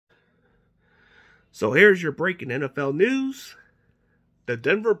So here's your breaking NFL news. The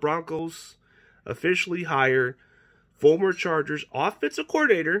Denver Broncos officially hired former Chargers offensive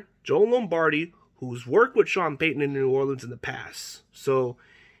coordinator Joe Lombardi, who's worked with Sean Payton in New Orleans in the past. So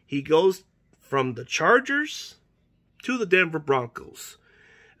he goes from the Chargers to the Denver Broncos.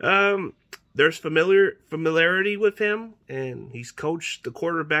 There's familiarity with him, and he's coached the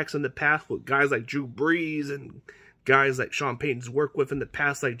quarterbacks in the past with guys like Drew Brees and guys like Sean Payton's worked with in the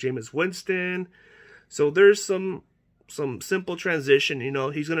past, like Jameis Winston. So there's some simple transition. You know,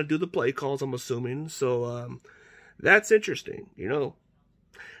 he's going to do the play calls, I'm assuming. So that's interesting, you know.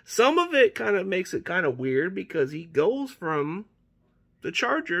 Some of it kind of makes it kind of weird because he goes from the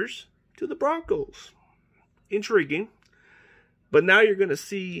Chargers to the Broncos. Intriguing. But now you're going to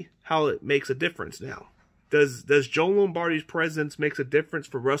see how it makes a difference now. Does Joe Lombardi's presence make a difference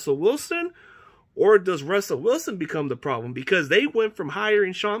for Russell Wilson? Or does Russell Wilson become the problem? Because they went from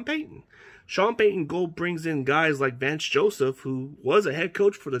hiring Sean Payton. Sean Payton brings in guys like Vance Joseph, who was a head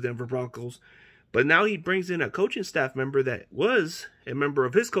coach for the Denver Broncos. But now he brings in a coaching staff member that was a member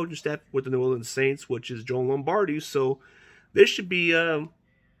of his coaching staff with the New Orleans Saints, which is Joe Lombardi. So this should be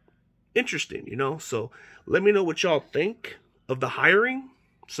interesting, you know. So let me know what y'all think of the hiring.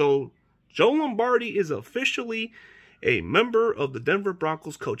 So Joe Lombardi is officially a member of the Denver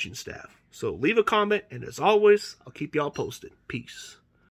Broncos coaching staff. So leave a comment, and as always, I'll keep y'all posted. Peace.